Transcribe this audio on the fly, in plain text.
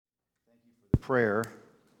prayer.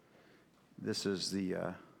 This is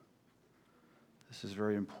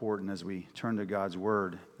very important as we turn to God's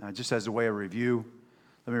Word. Just as a way of review,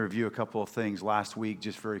 let me review a couple of things. Last week,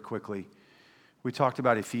 just very quickly, we talked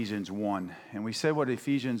about Ephesians 1, and we said what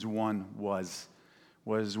Ephesians 1 was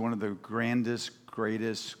one of the grandest,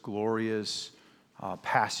 greatest, glorious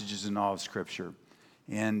passages in all of Scripture.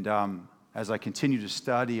 And as I continue to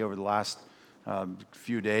study over the last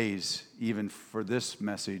few days, even for this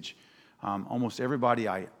message, almost everybody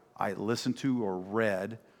I listened to or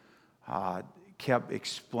read kept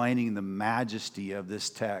explaining the majesty of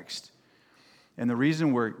this text. And the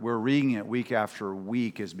reason we're reading it week after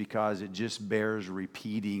week is because it just bears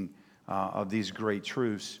repeating of these great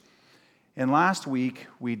truths. And last week,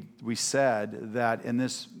 we said that in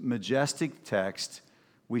this majestic text,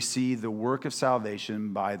 we see the work of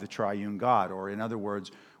salvation by the triune God, or in other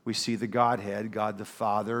words, we see the Godhead, God the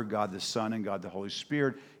Father, God the Son, and God the Holy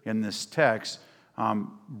Spirit in this text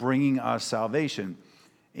bringing us salvation.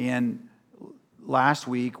 And last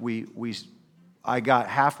week, I got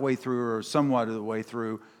halfway through, or somewhat of the way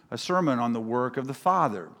through, a sermon on the work of the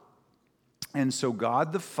Father. And so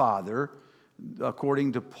God the Father,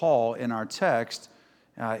 according to Paul in our text,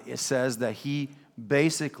 it says that He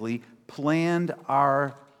basically planned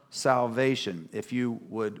our salvation. If you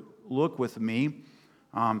would look with me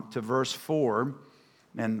to verse 4,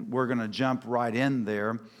 and we're going to jump right in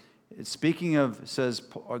there. Speaking of, it says,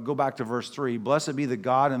 go back to verse 3, blessed be the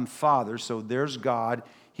God and Father. So there's God.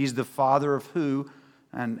 He's the Father of who?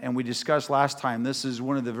 And we discussed last time, this is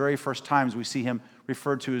one of the very first times we see Him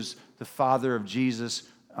referred to as the Father of Jesus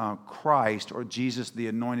Christ, or Jesus the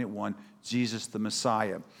Anointed One, Jesus the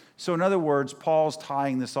Messiah. So in other words, Paul's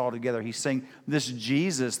tying this all together. He's saying this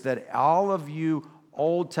Jesus that all of you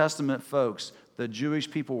Old Testament folks, the Jewish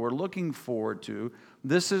people, were looking forward to,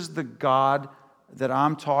 this is the God that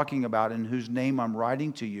I'm talking about, in whose name I'm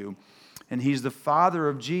writing to you. And He's the Father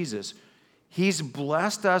of Jesus. He's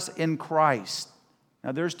blessed us in Christ.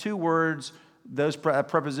 Now there's two words, those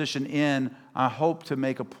preposition in, I hope to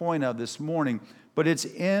make a point of this morning. But it's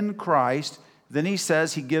in Christ. Then he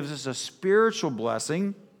says He gives us a spiritual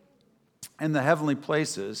blessing in the heavenly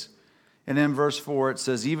places. And in verse 4 it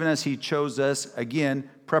says, even as He chose us, again,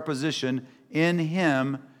 preposition, in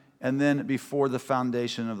Him, and then before the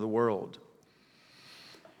foundation of the world.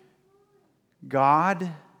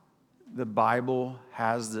 God, the Bible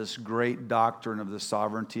has this great doctrine of the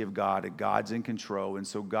sovereignty of God, that God's in control, and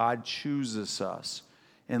so God chooses us.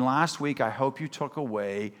 And last week, I hope you took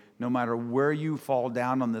away, no matter where you fall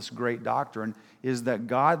down on this great doctrine, is that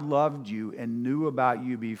God loved you and knew about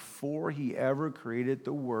you before He ever created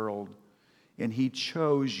the world, and He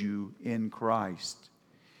chose you in Christ.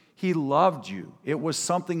 He loved you. It was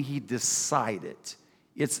something He decided.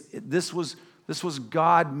 This was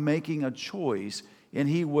God making a choice, and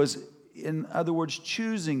He was, in other words,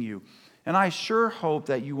 choosing you. And I sure hope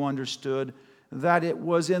that you understood that it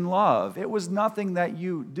was in love. It was nothing that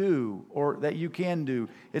you do or that you can do.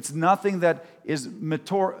 It's nothing that is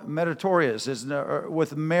meritorious, is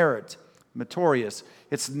with merit, meritorious.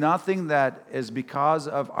 It's nothing that is because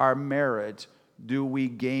of our merit do we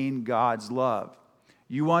gain God's love.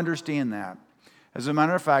 You understand that. As a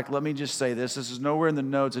matter of fact, let me just say this. This is nowhere in the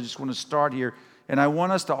notes. I just want to start here. And I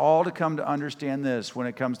want us to all to come to understand this when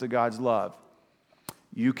it comes to God's love.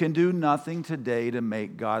 You can do nothing today to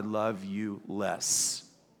make God love you less.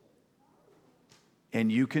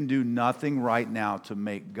 And you can do nothing right now to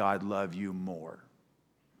make God love you more.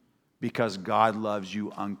 Because God loves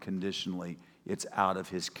you unconditionally. It's out of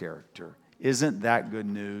His character. Isn't that good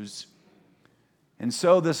news? And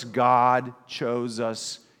so this God chose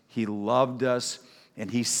us. He loved us.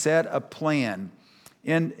 And He set a plan.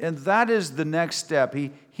 And that is the next step.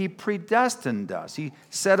 He predestined us. He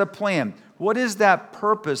set a plan. What is that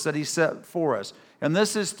purpose that He set for us? And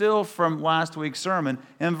this is still from last week's sermon.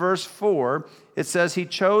 In verse 4, it says, He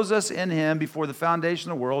chose us in Him before the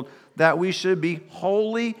foundation of the world, that we should be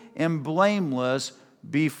holy and blameless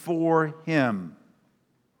before Him.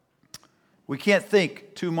 We can't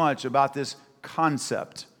think too much about this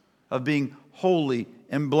concept of being holy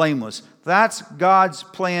and blameless. That's God's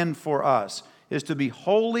plan for us, is to be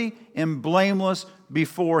holy and blameless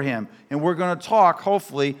before Him. And we're going to talk,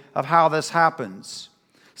 hopefully, of how this happens.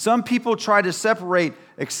 Some people try to separate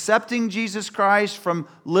accepting Jesus Christ from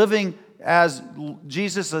living as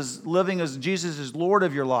Jesus is Lord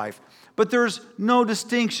of your life. But there's no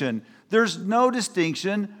distinction. There's no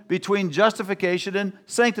distinction between justification and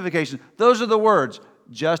sanctification. Those are the words.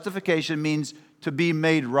 Justification means to be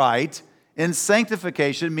made right, and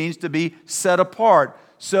sanctification means to be set apart.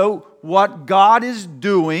 So what God is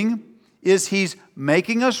doing is He's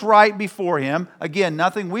making us right before Him. Again,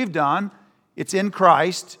 nothing we've done. It's in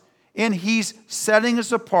Christ. And He's setting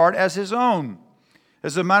us apart as His own.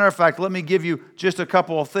 As a matter of fact, let me give you just a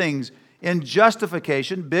couple of things. In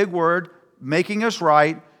justification, big word, making us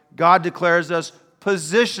right, God declares us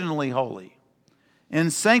positionally holy.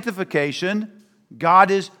 In sanctification,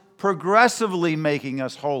 God is progressively making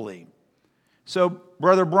us holy. So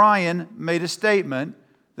Brother Brian made a statement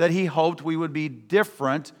that he hoped we would be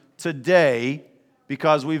different today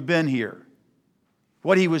because we've been here.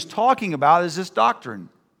 What he was talking about is this doctrine.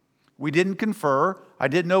 We didn't confer. I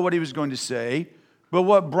didn't know what he was going to say. But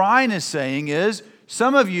what Brian is saying is,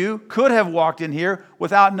 some of you could have walked in here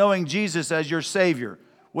without knowing Jesus as your Savior,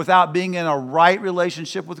 without being in a right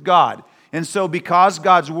relationship with God. And so because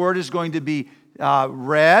God's Word is going to be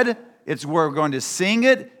read, we're going to sing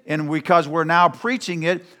it, and because we're now preaching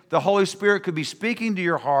it, the Holy Spirit could be speaking to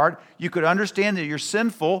your heart. You could understand that you're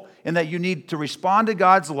sinful and that you need to respond to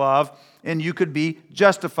God's love, and you could be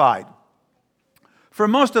justified. For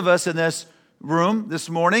most of us in this room this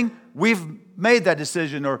morning, we've made that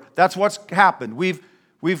decision, or that's what's happened.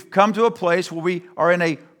 We've come to a place where we are in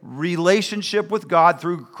a relationship with God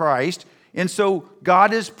through Christ, and so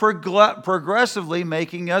God is progressively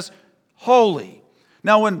making us holy.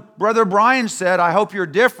 Now, when Brother Brian said, I hope you're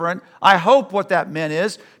different, I hope what that meant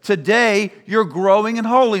is, today you're growing in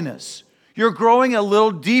holiness. You're growing a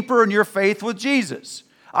little deeper in your faith with Jesus.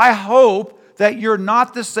 I hope that you're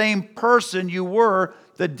not the same person you were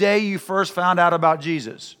the day you first found out about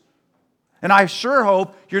Jesus. And I sure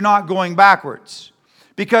hope you're not going backwards.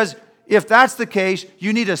 Because if that's the case,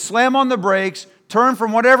 you need to slam on the brakes, turn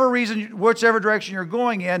from whichever direction you're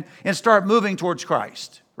going in, and start moving towards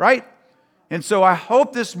Christ. Right? And so I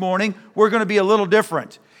hope this morning we're going to be a little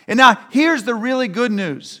different. And now here's the really good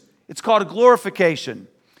news. It's called glorification.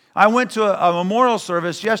 I went to a memorial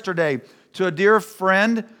service yesterday to a dear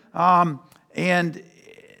friend, and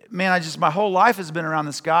man, my whole life has been around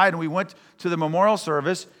this guy, and we went to the memorial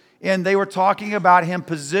service, and they were talking about him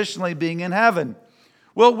positionally being in heaven.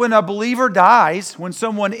 Well, when a believer dies, when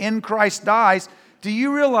someone in Christ dies, do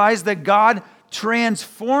you realize that God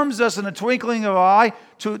transforms us in a twinkling of an eye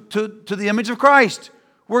to the image of Christ?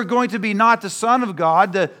 We're going to be not the Son of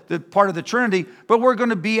God, the part of the Trinity, but we're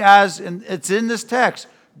going to be and it's in this text,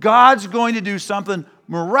 God's going to do something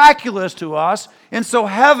miraculous to us, and so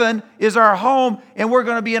heaven is our home, and we're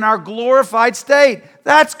going to be in our glorified state.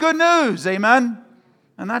 That's good news, amen?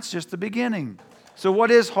 And that's just the beginning. So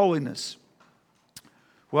what is holiness?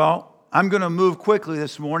 Well, I'm going to move quickly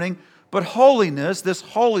this morning, but holiness, this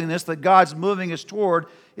holiness that God's moving us toward,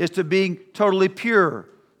 is to being totally pure,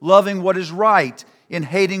 loving what is right, and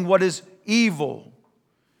hating what is evil.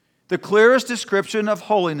 The clearest description of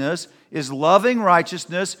holiness is loving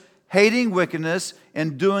righteousness, hating wickedness,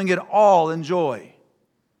 and doing it all in joy.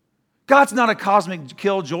 God's not a cosmic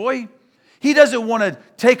killjoy. He doesn't want to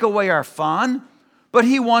take away our fun, but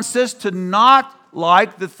He wants us to not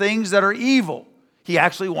like the things that are evil. He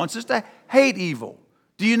actually wants us to hate evil.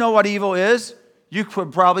 Do you know what evil is? You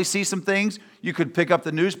could probably see some things. You could pick up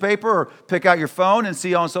the newspaper or pick out your phone and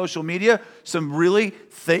see on social media some really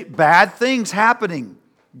bad things happening.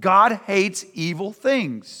 God hates evil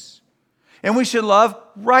things. And we should love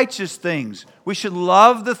righteous things. We should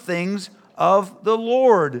love the things of the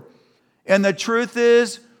Lord. And the truth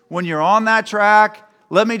is, when you're on that track,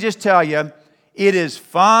 let me just tell you, it is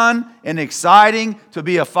fun and exciting to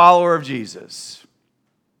be a follower of Jesus.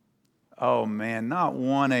 Oh man, not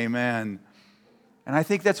one amen. And I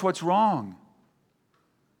think that's what's wrong.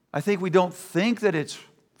 I think we don't think that it's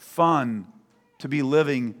fun to be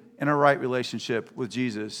living in a right relationship with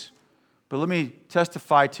Jesus. But let me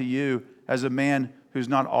testify to you as a man who's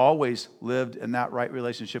not always lived in that right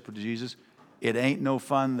relationship with Jesus, it ain't no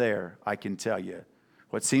fun there, I can tell you.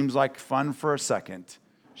 What seems like fun for a second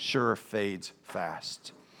sure fades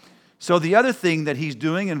fast. So the other thing that he's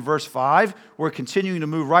doing in verse 5, we're continuing to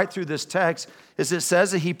move right through this text, is it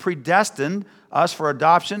says that he predestined us for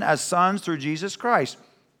adoption as sons through Jesus Christ.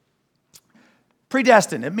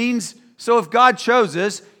 Predestined. It means, so if God chose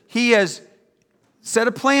us, He has set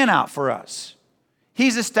a plan out for us.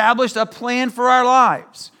 He's established a plan for our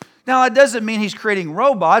lives. Now, that doesn't mean He's creating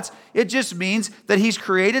robots. It just means that He's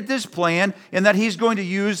created this plan and that He's going to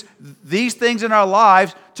use these things in our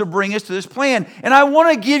lives to bring us to this plan. And I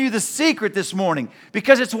want to give you the secret this morning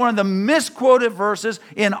because it's one of the misquoted verses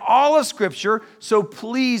in all of Scripture. So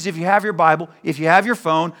please, if you have your Bible, if you have your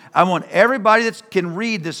phone, I want everybody that can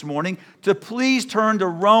read this morning to please turn to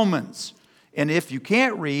Romans. And if you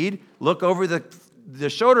can't read, look over the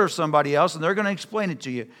shoulder of somebody else, and they're going to explain it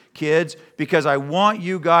to you, kids, because I want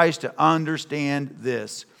you guys to understand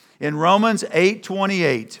this. in Romans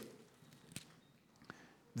 8:28.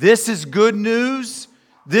 This is good news.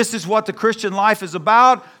 This is what the Christian life is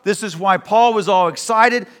about. This is why Paul was all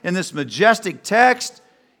excited in this majestic text.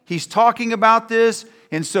 He's talking about this.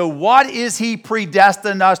 And so what is he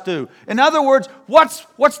predestined us to? In other words,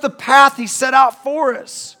 what's the path he set out for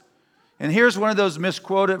us? And here's one of those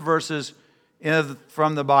misquoted verses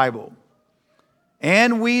from the Bible.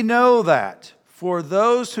 And we know that for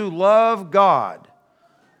those who love God,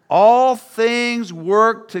 all things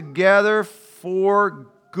work together for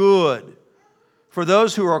good, for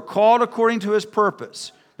those who are called according to His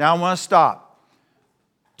purpose. Now I want to stop.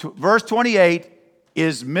 Verse 28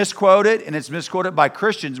 is misquoted, and it's misquoted by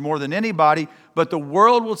Christians more than anybody, but the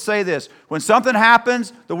world will say this. When something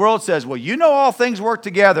happens, the world says, well, you know all things work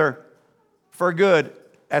together for good.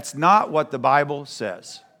 That's not what the Bible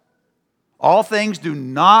says. All things do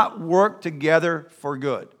not work together for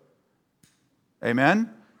good. Amen?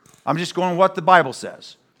 I'm just going with what the Bible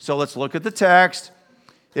says. So let's look at the text.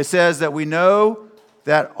 It says that we know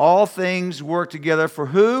that all things work together for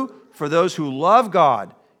who? For those who love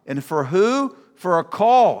God. And for who? For are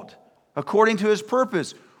called according to His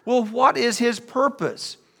purpose. Well, what is His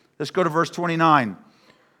purpose? Let's go to verse 29.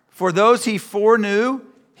 For those He foreknew,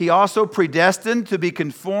 He also predestined to be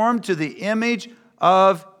conformed to the image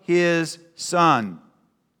of His Son.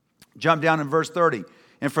 Jump down in verse 30.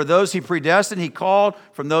 And for those He predestined, He called.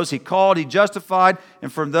 From those He called, He justified.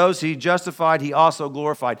 And from those He justified, He also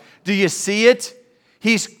glorified. Do you see it?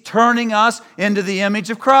 He's turning us into the image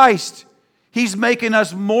of Christ. He's making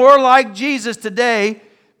us more like Jesus today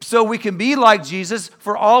so we can be like Jesus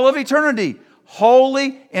for all of eternity.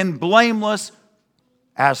 Holy and blameless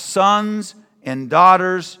as sons and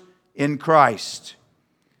daughters in Christ.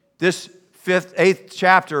 This 8th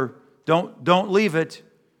chapter, don't leave it.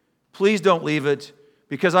 Please don't leave it.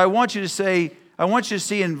 Because I want you to see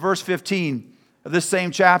in verse 15 of this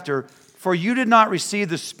same chapter, for you did not receive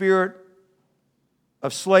the spirit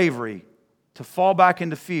of slavery to fall back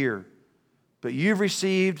into fear, but you've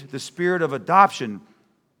received the spirit of adoption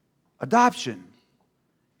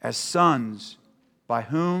as sons, by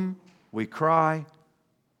whom we cry,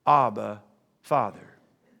 Abba, Father.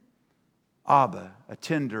 Abba, a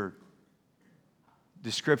tender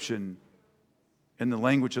description in the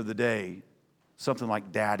language of the day, something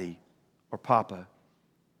like daddy or papa.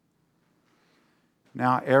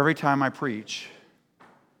 Now, every time I preach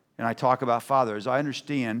and I talk about fathers, I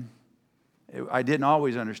understand, I didn't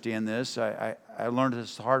always understand this, I learned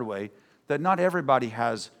this the hard way, that not everybody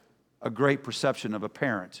has a great perception of a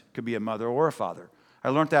parent. It could be a mother or a father. I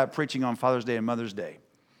learned that preaching on Father's Day and Mother's Day.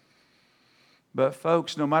 But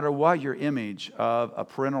folks, no matter what your image of a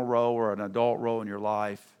parental role or an adult role in your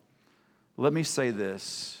life, let me say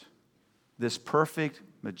this. This perfect,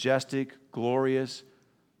 majestic, glorious,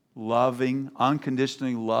 loving,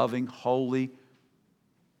 unconditionally loving, holy,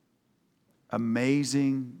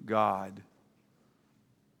 amazing God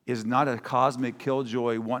is not a cosmic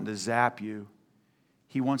killjoy wanting to zap you.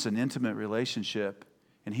 He wants an intimate relationship,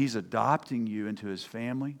 and He's adopting you into His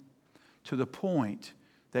family to the point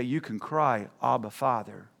that you can cry, Abba,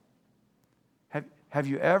 Father. Have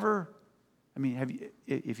you ever,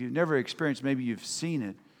 if you've never experienced, maybe you've seen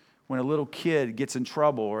it, when a little kid gets in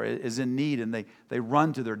trouble or is in need and they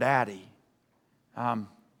run to their daddy. One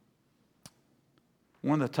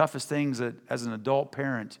of the toughest things that as an adult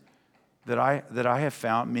parent that I have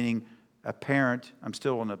found, meaning a parent, I'm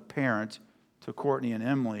still a parent to Courtney and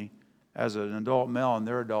Emily as an adult male and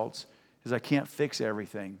they're adults, is I can't fix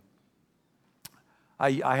everything.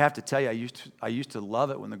 I have to tell you, I used to love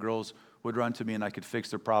it when the girls would run to me and I could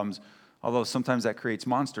fix their problems. Although sometimes that creates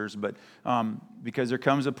monsters, but because there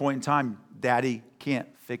comes a point in time, Daddy can't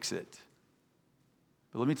fix it.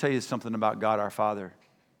 But let me tell you something about God our Father.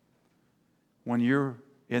 When you're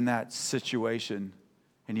in that situation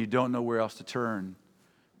and you don't know where else to turn,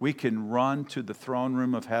 we can run to the throne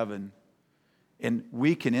room of heaven and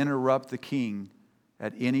we can interrupt the King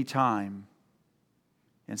at any time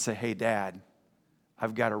and say, hey, Dad,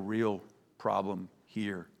 I've got a real problem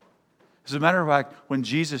here. As a matter of fact, when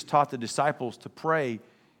Jesus taught the disciples to pray,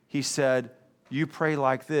 He said, you pray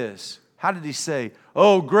like this. How did He say,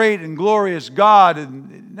 oh, great and glorious God?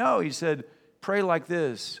 And no, He said, pray like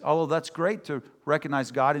this. Although that's great to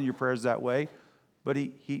recognize God in your prayers that way, but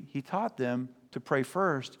He taught them to pray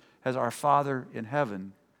first as our Father in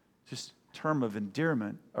heaven. Just term of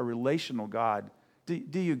endearment, a relational God.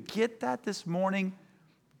 Do you get that this morning?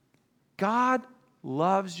 God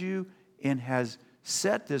loves you and has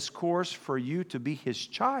set this course for you to be His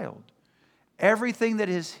child. Everything that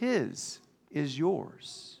is His is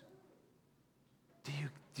yours.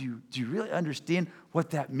 do you really understand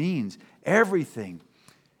what that means? Everything.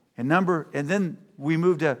 And then we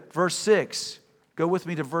move to verse 6. Go with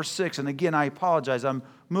me to verse 6. And again, I apologize. I'm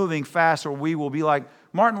moving fast, or we will be like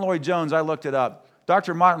Martin Lloyd-Jones. I looked it up.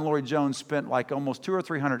 Dr. Martin Lloyd-Jones spent like almost 200 or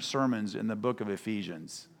 300 sermons in the book of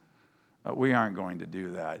Ephesians. We aren't going to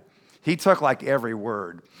do that. He took like every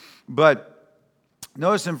word. But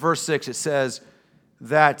notice in verse 6 it says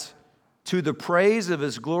that to the praise of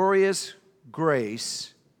His glorious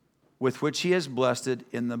grace with which He has blessed it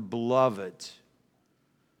in the beloved.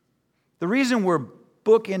 The reason we're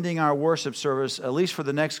bookending our worship service, at least for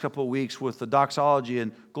the next couple of weeks, with the doxology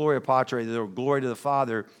and Gloria Patri, the glory to the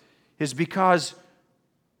Father, is because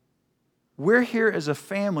we're here as a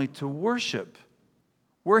family to worship.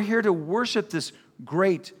 We're here to worship this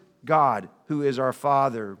great God who is our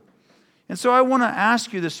Father. And so I want to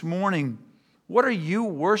ask you this morning, what are you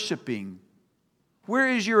worshiping? Where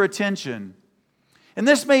is your attention? And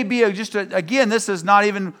this may be again, this is not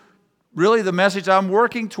even really the message I'm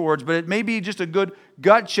working towards, but it may be just a good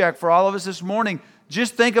gut check for all of us this morning.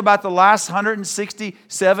 Just think about the last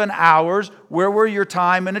 167 hours. Where were your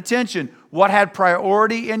time and attention? What had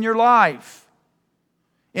priority in your life?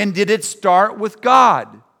 And did it start with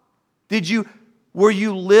God? Were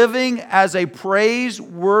you living as a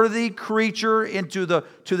praiseworthy creature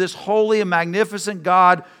to this holy and magnificent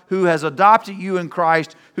God who has adopted you in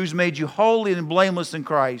Christ, who's made you holy and blameless in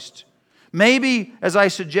Christ? Maybe, as I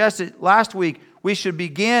suggested last week, we should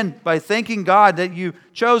begin by thanking God that you've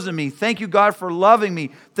chosen me. Thank you, God, for loving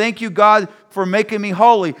me. Thank you, God, for making me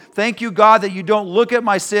holy. Thank you, God, that you don't look at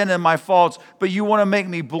my sin and my faults, but you want to make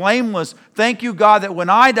me blameless. Thank you, God, that when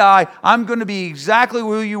I die, I'm going to be exactly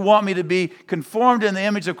who you want me to be, conformed in the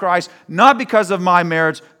image of Christ, not because of my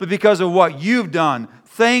merits, but because of what you've done.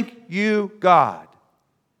 Thank you, God.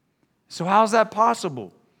 So how's that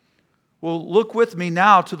possible? Well, look with me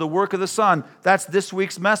now to the work of the Son. That's this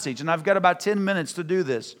week's message. And I've got about 10 minutes to do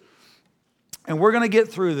this. And we're going to get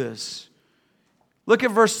through this. Look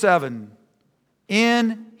at verse 7.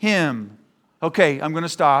 In Him. Okay, I'm going to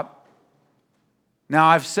stop. Now,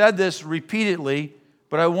 I've said this repeatedly,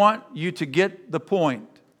 but I want you to get the point.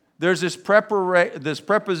 There's this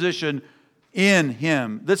preposition, in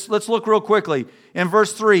Him. Let's look real quickly. In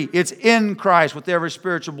verse 3, it's in Christ with every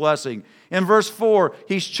spiritual blessing. In verse 4,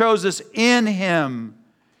 He's chose us in Him.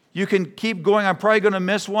 You can keep going. I'm probably going to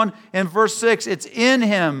miss one. In verse 6, it's in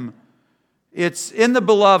Him. It's in the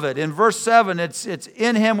beloved. In verse 7, it's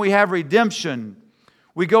in Him we have redemption.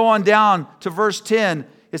 We go on down to verse 10.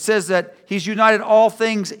 It says that He's united all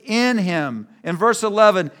things in Him. In verse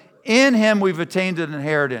 11, in Him we've attained an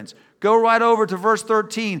inheritance. Go right over to verse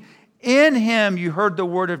 13. In Him you heard the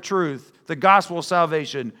word of truth, the gospel of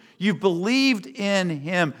salvation. You believed in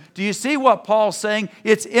Him. Do you see what Paul's saying?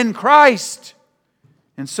 It's in Christ.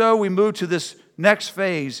 And so we move to this next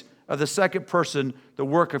phase of the second person, the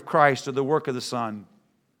work of Christ or the work of the Son.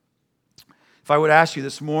 If I would ask you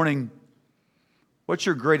this morning, what's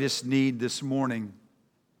your greatest need this morning?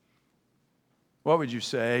 What would you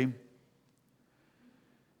say?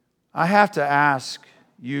 I have to ask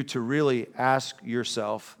you to really ask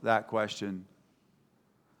yourself that question.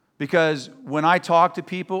 Because when I talk to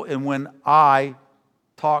people and when I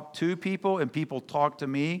talk to people and people talk to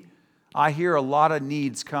me, I hear a lot of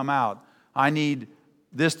needs come out. I need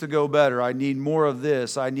this to go better. I need more of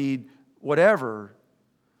this. I need whatever.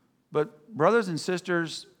 But brothers and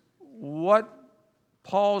sisters, what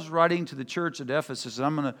Paul's writing to the church at Ephesus, and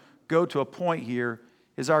I'm going to go to a point here,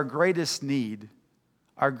 is our greatest need.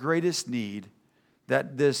 Our greatest need.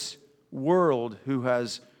 That this world who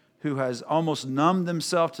has almost numbed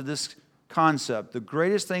themselves to this concept, the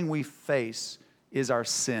greatest thing we face is our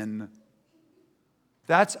sin.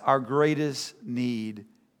 That's our greatest need,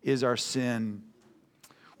 is our sin.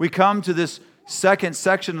 We come to this second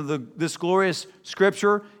section of this glorious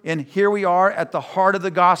scripture, and here we are at the heart of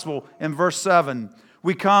the gospel in verse 7.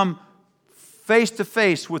 We come face to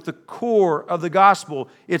face with the core of the gospel.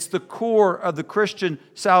 It's the core of the Christian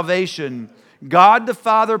salvation. God the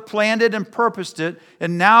Father planned it and purposed it,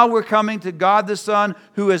 and now we're coming to God the Son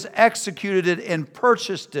who has executed it and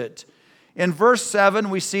purchased it. In verse 7,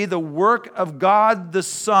 we see the work of God the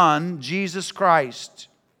Son, Jesus Christ.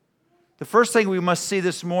 The first thing we must see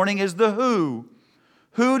this morning is the who.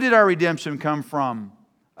 Who did our redemption come from?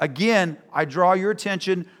 Again, I draw your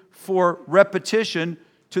attention for repetition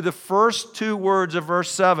to the first two words of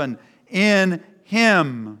verse 7. In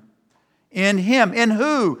Him. In Him. In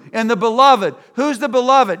who? In the beloved. Who's the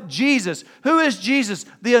beloved? Jesus. Who is Jesus?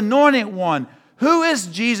 The anointed one. Who is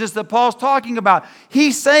Jesus that Paul's talking about?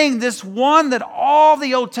 He's saying this one that all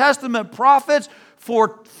the Old Testament prophets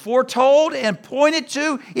for foretold and pointed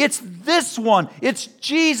to? It's this one. It's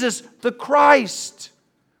Jesus the Christ.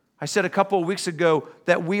 I said a couple of weeks ago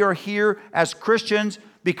that we are here as Christians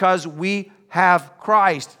because we have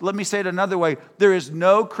Christ. Let me say it another way. There is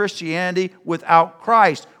no Christianity without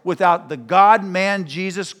Christ, without the God-man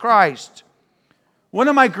Jesus Christ. One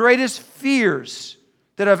of my greatest fears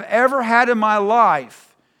that I've ever had in my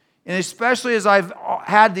life, and especially as I've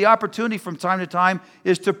had the opportunity from time to time,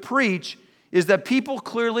 is to preach, is that people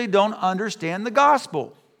clearly don't understand the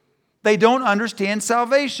gospel. They don't understand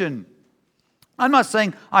salvation. I'm not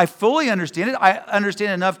saying I fully understand it. I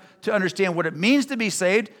understand enough to understand what it means to be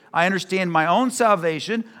saved. I understand my own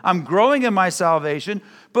salvation. I'm growing in my salvation.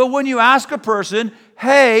 But when you ask a person,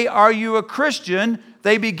 hey, are you a Christian?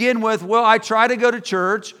 They begin with, well, I try to go to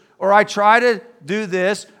church, or I try to do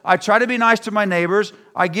this. I try to be nice to my neighbors.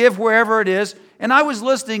 I give wherever it is. And I was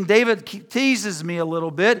listening. David teases me a little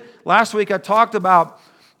bit. Last week I talked about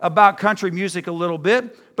country music a little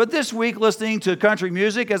bit. But this week, listening to country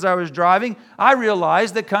music as I was driving, I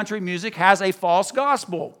realized that country music has a false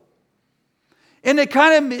gospel. And it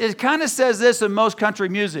kind of says this in most country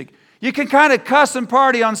music. You can kind of cuss and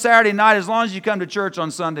party on Saturday night as long as you come to church on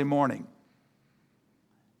Sunday morning.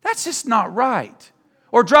 That's just not right.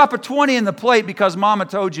 Or drop a 20 in the plate because mama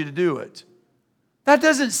told you to do it. That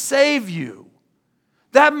doesn't save you.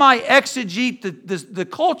 That might exegete the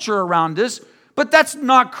culture around us, but that's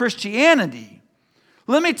not Christianity.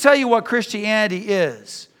 Let me tell you what Christianity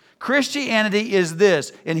is. Christianity is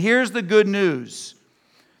this, and here's the good news.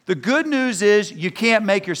 The good news is you can't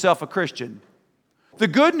make yourself a Christian. The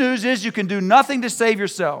good news is you can do nothing to save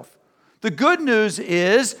yourself. The good news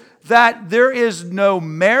is that there is no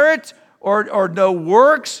merit or no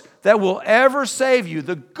works that will ever save you.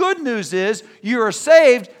 The good news is you are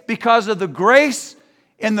saved because of the grace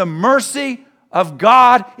and the mercy of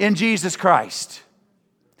God in Jesus Christ.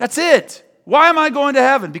 That's it. Why am I going to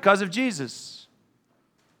heaven? Because of Jesus.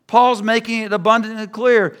 Paul's making it abundantly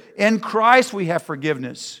clear. In Christ we have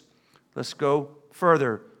forgiveness. Let's go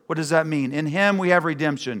further. What does that mean? In Him we have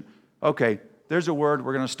redemption. Okay, there's a word.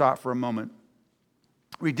 We're going to stop for a moment.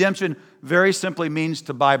 Redemption very simply means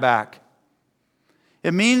to buy back.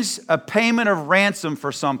 It means a payment of ransom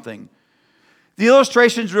for something. The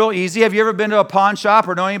illustration's real easy. Have you ever been to a pawn shop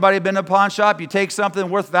or know anybody been to a pawn shop? You take something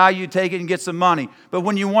worth value, you take it and get some money. But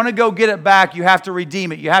when you want to go get it back, you have to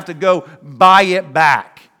redeem it. You have to go buy it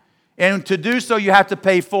back. And to do so, you have to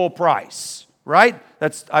pay full price, right?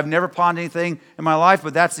 I've never pawned anything in my life,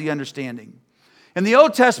 but that's the understanding. In the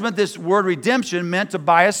Old Testament, this word redemption meant to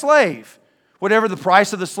buy a slave. Whatever the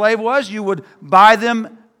price of the slave was, you would buy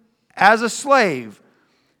them as a slave.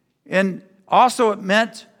 And also it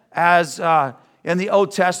meant as in the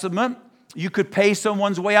Old Testament, you could pay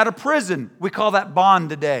someone's way out of prison. We call that bond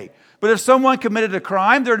today. But if someone committed a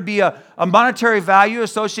crime, there would be a monetary value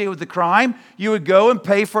associated with the crime. You would go and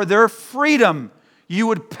pay for their freedom. You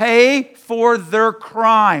would pay for their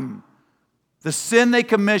crime, the sin they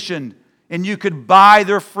commissioned, and you could buy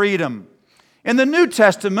their freedom. In the New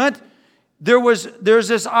Testament, there's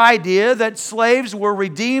this idea that slaves were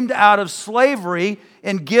redeemed out of slavery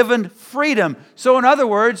and given freedom. So in other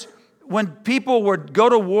words, when people would go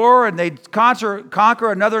to war and they'd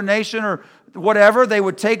conquer another nation or whatever, they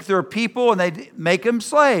would take their people and they'd make them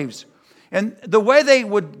slaves. And the way they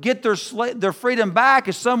would get their freedom back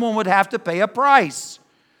is someone would have to pay a price.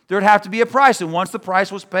 There would have to be a price. And once the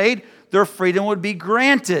price was paid, their freedom would be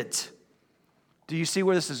granted. Do you see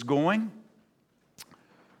where this is going?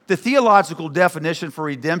 The theological definition for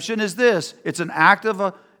redemption is this. It's an act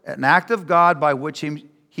of God by which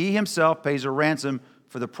He Himself pays a ransom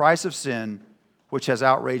for the price of sin, which has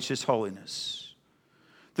outraged His holiness.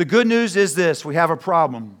 The good news is this. We have a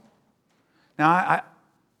problem. Now,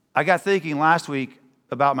 I got thinking last week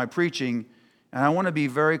about my preaching, and I want to be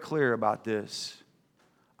very clear about this.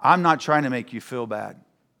 I'm not trying to make you feel bad.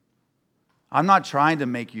 I'm not trying to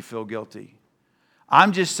make you feel guilty.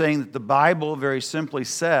 I'm just saying that the Bible very simply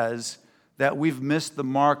says that we've missed the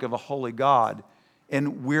mark of a holy God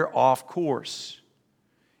and we're off course.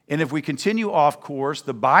 And if we continue off course,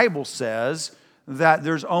 the Bible says that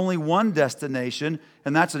there's only one destination,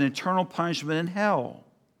 and that's an eternal punishment in hell.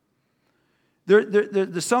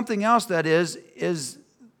 There's something else that is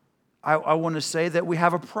I want to say that we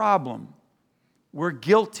have a problem. We're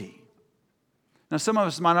guilty. Now, some of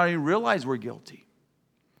us might not even realize we're guilty.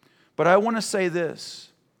 But I want to say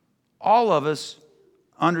this. All of us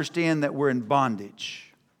understand that we're in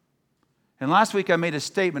bondage. And last week I made a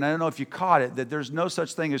statement, I don't know if you caught it, that there's no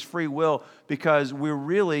such thing as free will because we're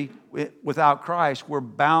really, without Christ, we're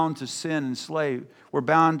bound to sin and slave. We're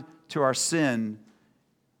bound to our sin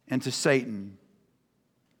and to Satan.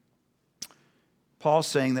 Paul's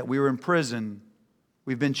saying that we were in prison.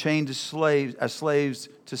 We've been chained as slaves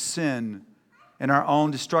to sin and our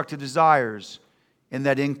own destructive desires, and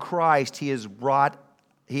that in Christ He has bought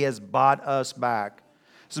us back.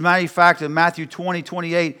 As a matter of fact, in Matthew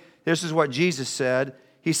 20:28, this is what Jesus said.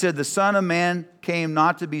 He said, "The Son of Man came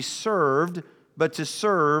not to be served, but to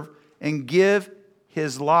serve and give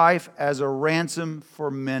His life as a ransom for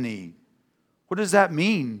many." What does that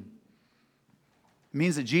mean? It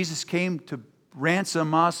means that Jesus came to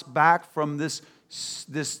ransom us back from this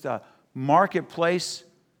marketplace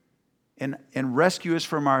and rescue us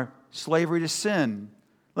from our slavery to sin.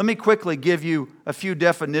 Let me quickly give you a few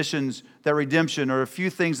definitions that redemption, or a few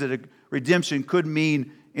things that redemption could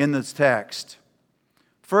mean in this text.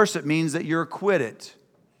 First, it means that you're acquitted.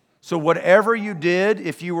 So whatever you did,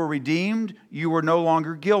 if you were redeemed, you were no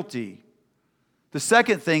longer guilty. The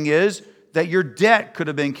second thing is that your debt could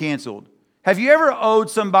have been canceled. Have you ever owed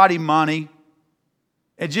somebody money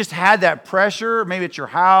and just had that pressure? Maybe it's your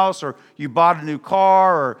house, or you bought a new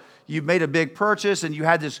car, or you made a big purchase and you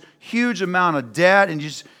had this huge amount of debt, and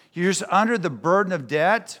you're just under the burden of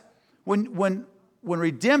debt. When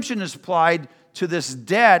redemption is applied to this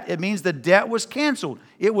debt, it means the debt was canceled.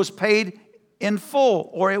 It was paid in full,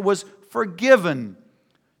 or it was forgiven.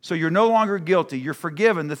 So you're no longer guilty. You're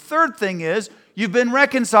forgiven. The third thing is you've been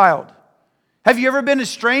reconciled. Have you ever been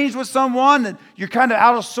estranged with someone that you're kind of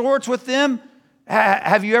out of sorts with them?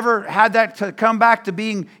 Have you ever had that to come back to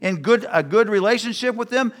being in a good relationship with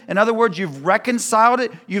them? In other words, you've reconciled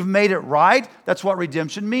it. You've made it right. That's what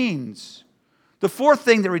redemption means. The fourth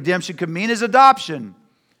thing that redemption could mean is adoption.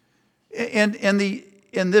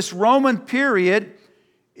 In this Roman period,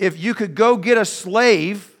 if you could go get a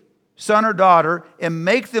slave, son or daughter, and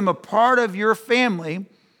make them a part of your family,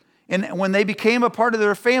 and when they became a part of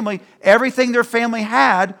their family, everything their family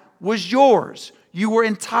had was yours. You were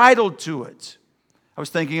entitled to it. I was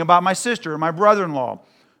thinking about my sister and my brother-in-law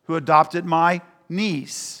who adopted my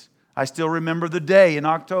niece. I still remember the day in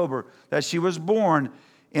October that she was born,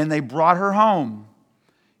 and they brought her home.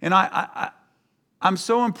 And I'm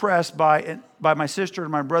so impressed by my sister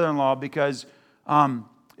and my brother-in-law, because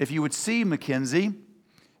if you would see Mackenzie,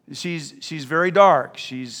 she's very dark.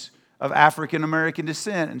 She's of African American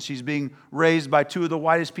descent, and she's being raised by two of the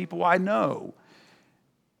whitest people I know.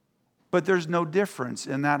 But there's no difference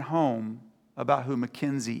in that home about who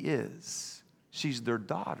Mackenzie is. She's their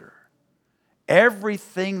daughter.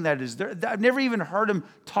 Everything that is there, I've never even heard him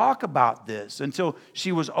talk about this until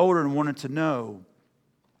she was older and wanted to know.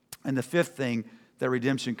 And the fifth thing that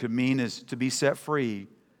redemption could mean is to be set free.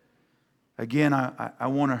 Again, I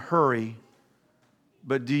want to hurry,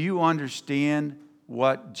 but do you understand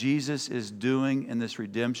what Jesus is doing in this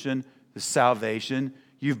redemption, the salvation?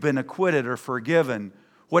 You've been acquitted or forgiven.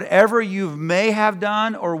 Whatever you may have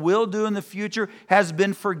done or will do in the future has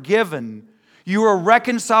been forgiven. You are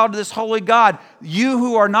reconciled to this holy God. You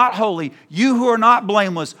who are not holy, you who are not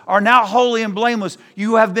blameless, are now holy and blameless.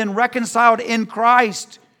 You have been reconciled in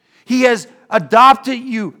Christ. He has adopted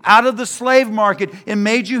you out of the slave market and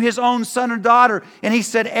made you His own son or daughter. And He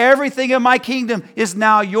said, everything in my kingdom is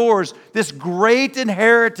now yours. This great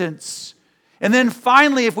inheritance. And then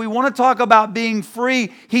finally, if we want to talk about being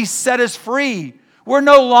free, He set us free. We're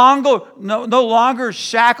no longer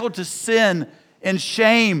shackled to sin and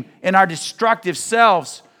shame and our destructive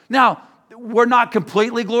selves. Now, we're not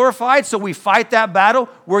completely glorified, so we fight that battle.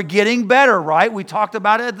 We're getting better, right? We talked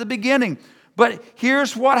about it at the beginning. But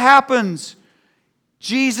here's what happens.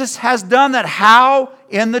 Jesus has done that. How?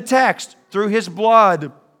 In the text, through His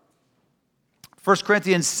blood. 1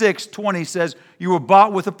 Corinthians 6:20 says, you were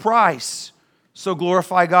bought with a price, so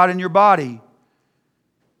glorify God in your body.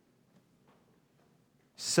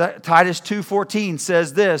 Titus 2:14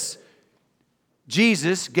 says this,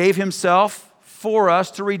 Jesus gave Himself for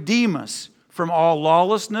us to redeem us from all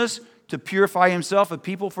lawlessness, to purify Himself a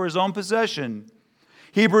people for His own possession.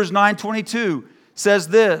 Hebrews 9:22 says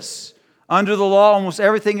this, under the law almost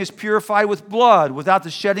everything is purified with blood. Without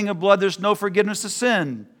the shedding of blood there's no forgiveness of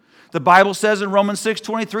sin. The Bible says in Romans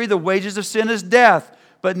 6:23 the wages of sin is death.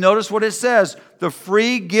 But notice what it says, the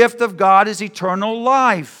free gift of God is eternal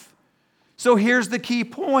life. So here's the key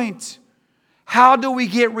point. How do we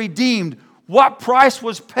get redeemed? What price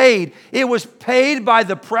was paid? It was paid by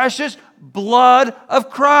the precious blood of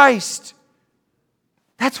Christ.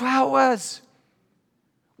 That's how it was.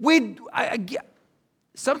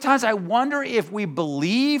 Sometimes I wonder if we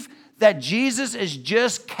believe that Jesus is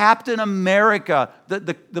just Captain America,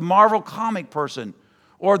 the Marvel comic person,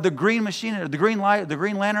 or the Green Machine, or the Green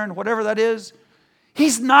Lantern, whatever that is.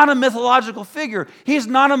 He's not a mythological figure. He's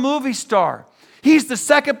not a movie star. He's the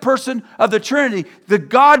second person of the Trinity, the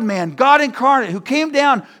God-man, God incarnate, who came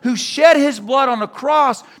down, who shed his blood on the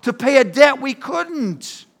cross to pay a debt we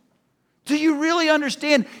couldn't. Do you really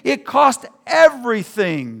understand? It cost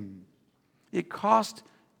everything. It cost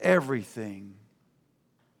everything.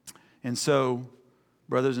 And so,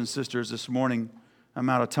 brothers and sisters, this morning, I'm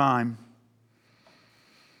out of time.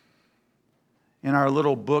 In our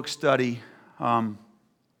little book study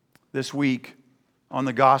this week on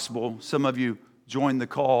the gospel, some of you joined the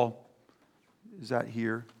call. Is that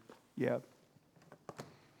here? Yeah.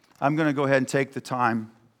 I'm going to go ahead and take the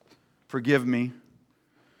time. Forgive me.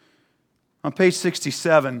 On page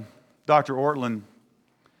 67, Dr. Ortlund,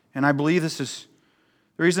 and I believe this is,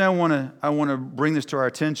 the reason I want to bring this to our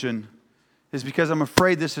attention is because I'm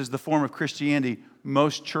afraid this is the form of Christianity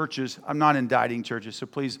most churches, I'm not indicting churches, so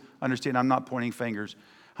please understand I'm not pointing fingers.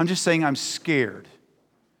 I'm just saying I'm scared.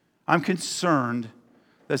 I'm concerned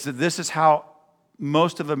that this is how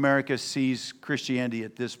most of America sees Christianity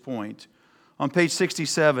at this point. On page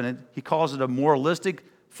 67, he calls it a moralistic,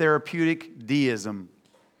 therapeutic deism.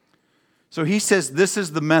 So he says this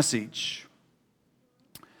is the message.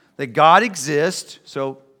 That God exists,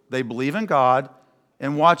 so they believe in God,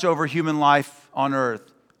 and watch over human life on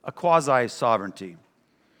earth, a quasi-sovereignty.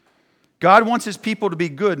 God wants his people to be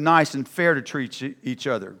good, nice, and fair to treat each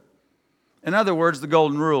other. In other words, the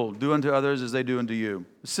golden rule, do unto others as they do unto you.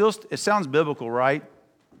 It sounds biblical, right?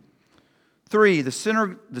 3, the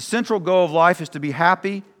central goal of life is to be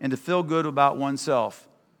happy and to feel good about oneself.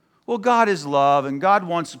 Well, God is love, and God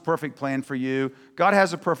wants a perfect plan for you. God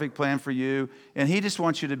has a perfect plan for you, and he just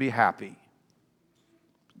wants you to be happy.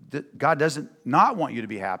 God doesn't not want you to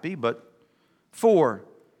be happy, but 4,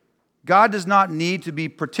 God does not need to be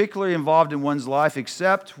particularly involved in one's life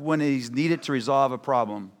except when he's needed to resolve a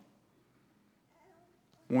problem.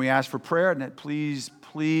 When we ask for prayer, and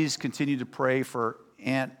please continue to pray for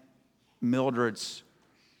Aunt Mildred's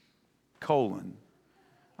colon.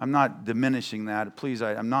 I'm not diminishing that. Please,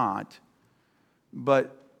 I'm not.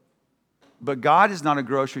 But God is not a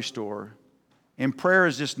grocery store, and prayer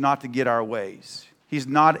is just not to get our ways. He's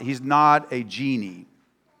not a genie.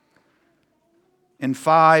 And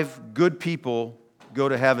 5, good people go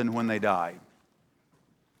to heaven when they die.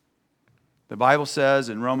 The Bible says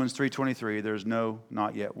in Romans 3:23, there's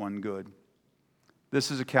not yet one good.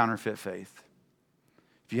 This is a counterfeit faith.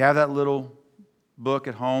 If you have that little book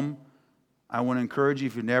at home, I want to encourage you,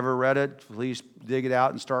 if you've never read it, please dig it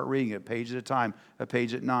out and start reading it, a page at a time, a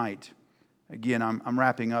page at night. Again, I'm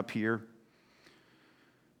wrapping up here.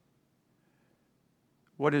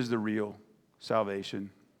 What is the real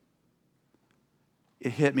salvation?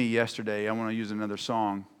 It hit me yesterday. I want to use another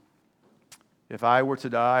song. If I were to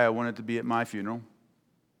die, I want it to be at my funeral.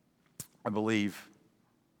 I believe.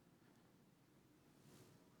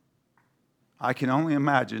 I can only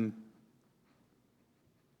imagine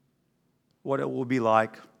what it will be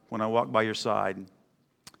like when I walk by your side.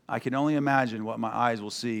 I can only imagine what my eyes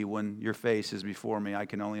will see when your face is before me. I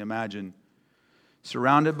can only imagine.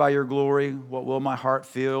 Surrounded by your glory, what will my heart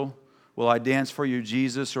feel? Will I dance for you,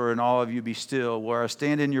 Jesus, or in all of you be still? Will I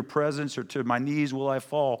stand in your presence, or to my knees will I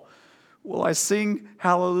fall? Will I sing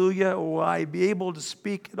hallelujah, or will I be able to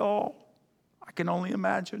speak at all? I can only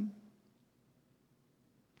imagine.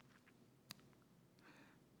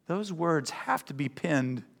 Those words have to be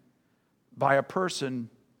penned by a person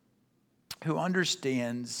who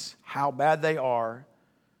understands how bad they are,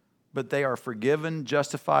 but they are forgiven,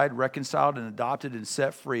 justified, reconciled, and adopted and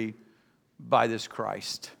set free by this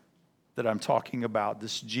Christ that I'm talking about,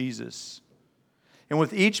 this Jesus. And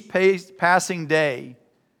with each passing day,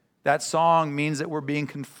 that song means that we're being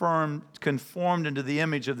conformed into the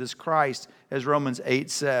image of this Christ, as Romans 8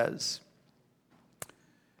 says.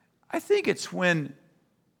 I think it's when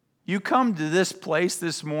you come to this place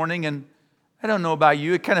this morning, and I don't know about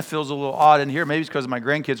you, it kind of feels a little odd in here. Maybe it's because my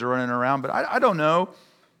grandkids are running around, but I don't know.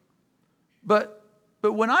 But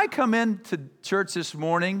when I come into church this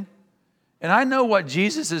morning, and I know what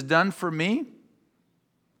Jesus has done for me,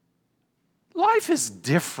 life is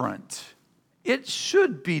different. It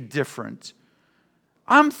should be different.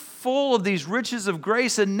 I'm full of these riches of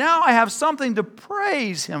grace, and now I have something to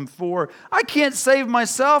praise him for. I can't save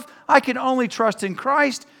myself. I can only trust in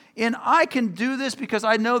Christ. And I can do this because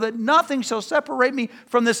I know that nothing shall separate me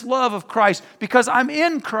from this love of Christ, because I'm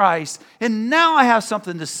in Christ. And now I have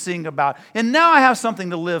something to sing about. And now I have something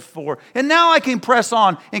to live for. And now I can press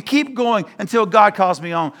on and keep going until God calls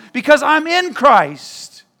me on, because I'm in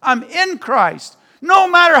Christ. I'm in Christ. No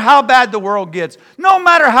matter how bad the world gets, no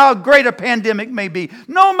matter how great a pandemic may be,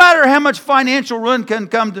 no matter how much financial ruin can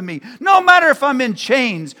come to me, no matter if I'm in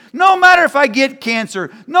chains, no matter if I get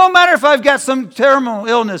cancer, no matter if I've got some terminal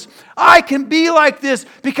illness, I can be like this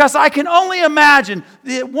because I can only imagine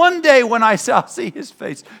that one day when I shall see His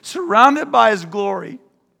face, surrounded by His glory,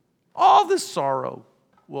 all this sorrow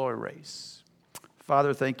will erase.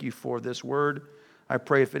 Father, thank you for this word. I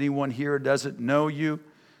pray if anyone here doesn't know you,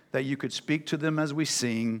 that you could speak to them as we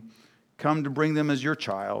sing. Come to bring them as your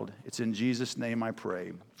child. It's in Jesus' name I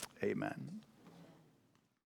pray. Amen.